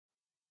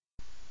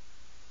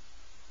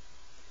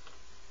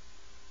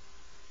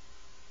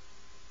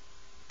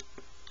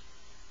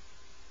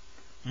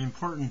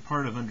important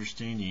part of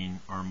understanding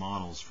our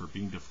models for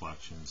beam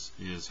deflections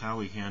is how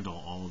we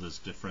handle all of this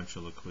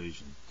differential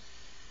equation.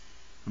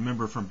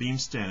 Remember, from beam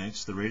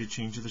statics, the rate of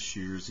change of the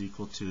shear is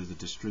equal to the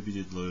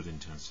distributed load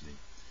intensity.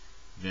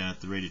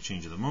 That the rate of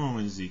change of the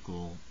moment is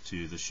equal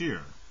to the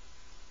shear.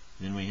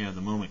 Then we have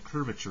the moment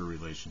curvature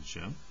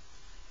relationship.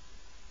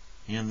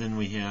 And then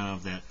we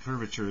have that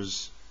curvature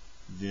is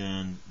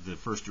then the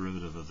first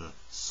derivative of the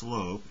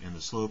slope, and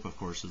the slope, of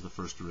course, is the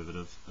first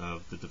derivative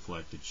of the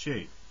deflected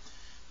shape.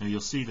 Now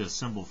you'll see the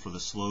symbol for the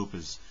slope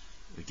is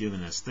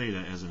given as theta,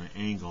 as an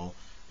angle,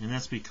 and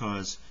that's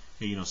because,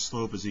 hey,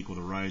 slope is equal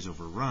to rise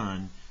over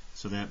run,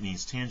 so that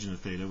means tangent of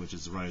theta, which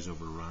is the rise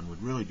over run,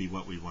 would really be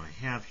what we want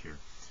to have here.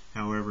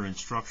 However, in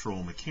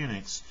structural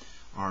mechanics,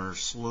 our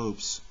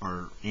slopes,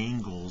 our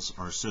angles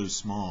are so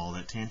small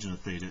that tangent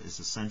of theta is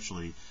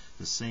essentially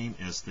the same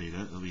as theta,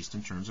 at least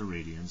in terms of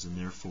radians, and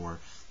therefore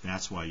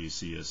that's why you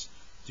see us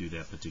do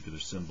that particular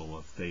symbol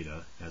of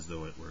theta as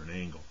though it were an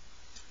angle.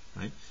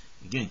 Right?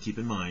 Again, keep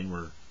in mind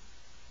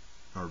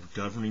our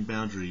governing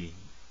boundary,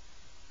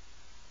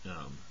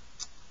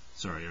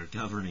 our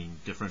governing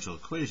differential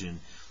equation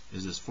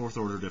is this fourth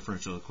order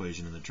differential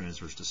equation, and the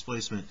transverse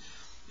displacement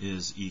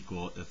is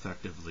equal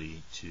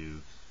effectively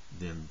to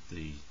then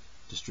the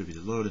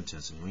distributed load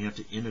intensity. We have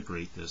to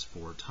integrate this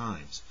 4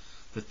 times.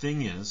 The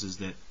thing is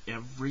that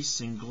every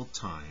single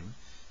time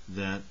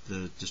that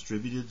the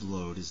distributed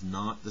load is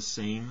not the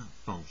same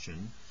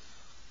function,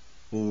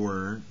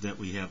 or that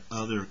we have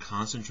other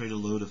concentrated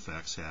load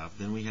effects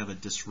then we have a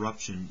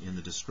disruption in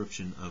the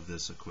description of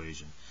this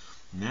equation.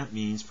 And that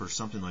means for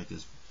something like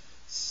this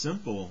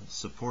simple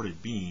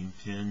supported beam,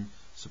 pin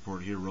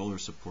support here, roller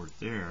support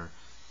there,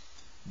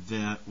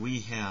 that we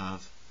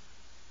have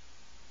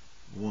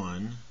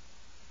 1,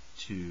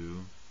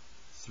 2,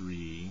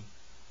 3,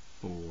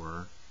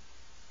 4,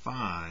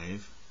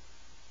 5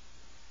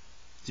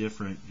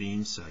 different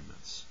beam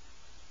segments.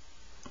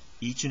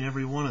 Each and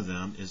every one of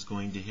them is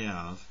going to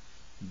have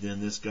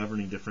then this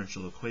governing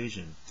differential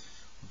equation,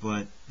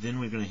 but then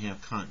we're going to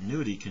have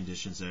continuity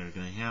conditions that are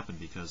going to happen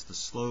because the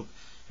slope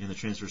and the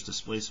transverse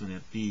displacement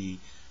at B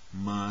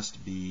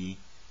must be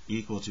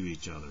equal to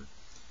each other.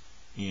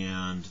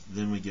 And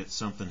then we get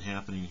something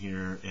happening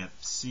here at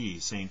C,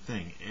 same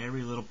thing,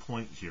 every little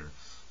point here.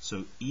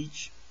 So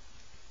each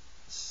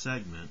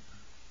segment,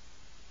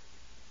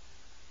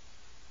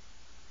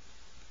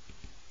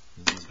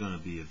 this is going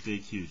to be a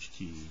big huge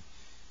key,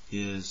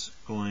 is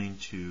going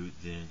to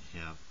then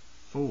have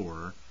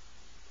 4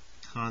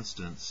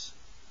 constants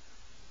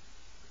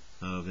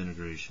of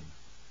integration.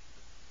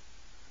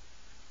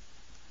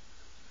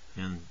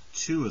 And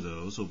 2 of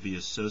those will be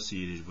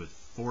associated with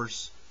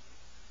force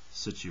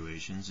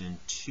situations, and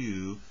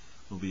 2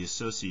 will be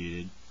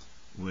associated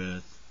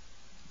with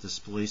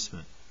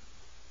displacement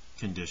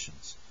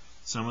conditions.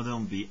 Some of them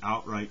will be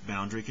outright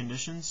boundary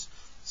conditions,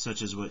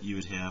 such as what you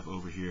would have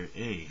over here at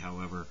A.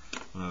 However,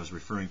 what I was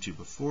referring to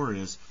before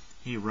is,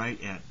 hey,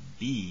 right at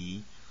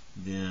B,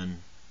 then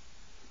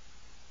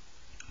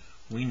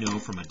we know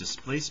from a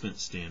displacement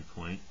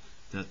standpoint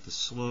that the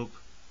slope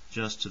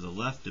just to the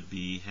left of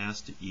B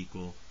has to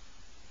equal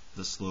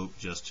the slope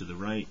just to the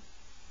right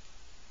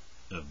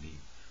of B.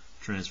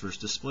 Transverse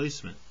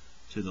displacement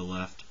to the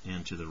left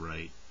and to the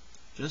right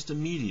just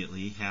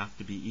immediately have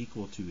to be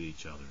equal to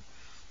each other.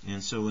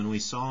 And so when we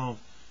solve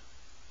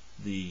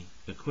the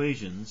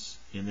equations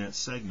in that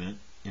segment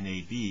in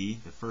AB,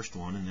 the first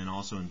one, and then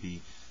also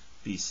in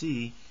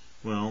BC,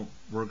 well,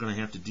 we're going to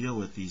have to deal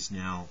with these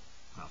now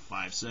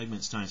 5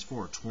 segments times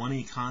 4,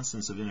 20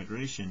 constants of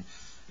integration,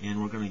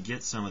 and we're going to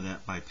get some of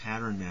that by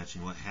pattern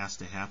matching what has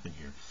to happen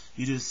here.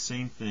 You do the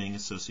same thing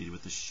associated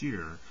with the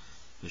shear.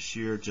 The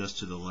shear just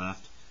to the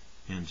left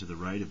and to the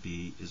right of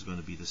B is going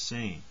to be the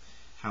same.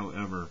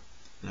 However,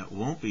 that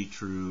won't be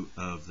true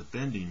of the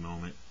bending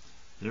moment.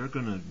 They're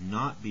going to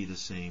not be the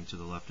same to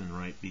the left and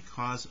right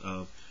because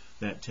of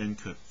that 10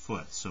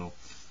 foot. So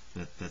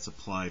that's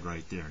applied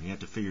right there. And you have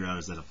to figure out,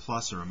 is that a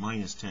plus or a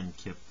minus 10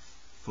 kip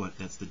foot?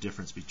 That's the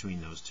difference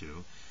between those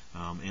two.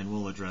 And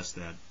we'll address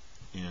that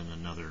in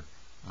another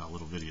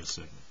little video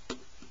segment.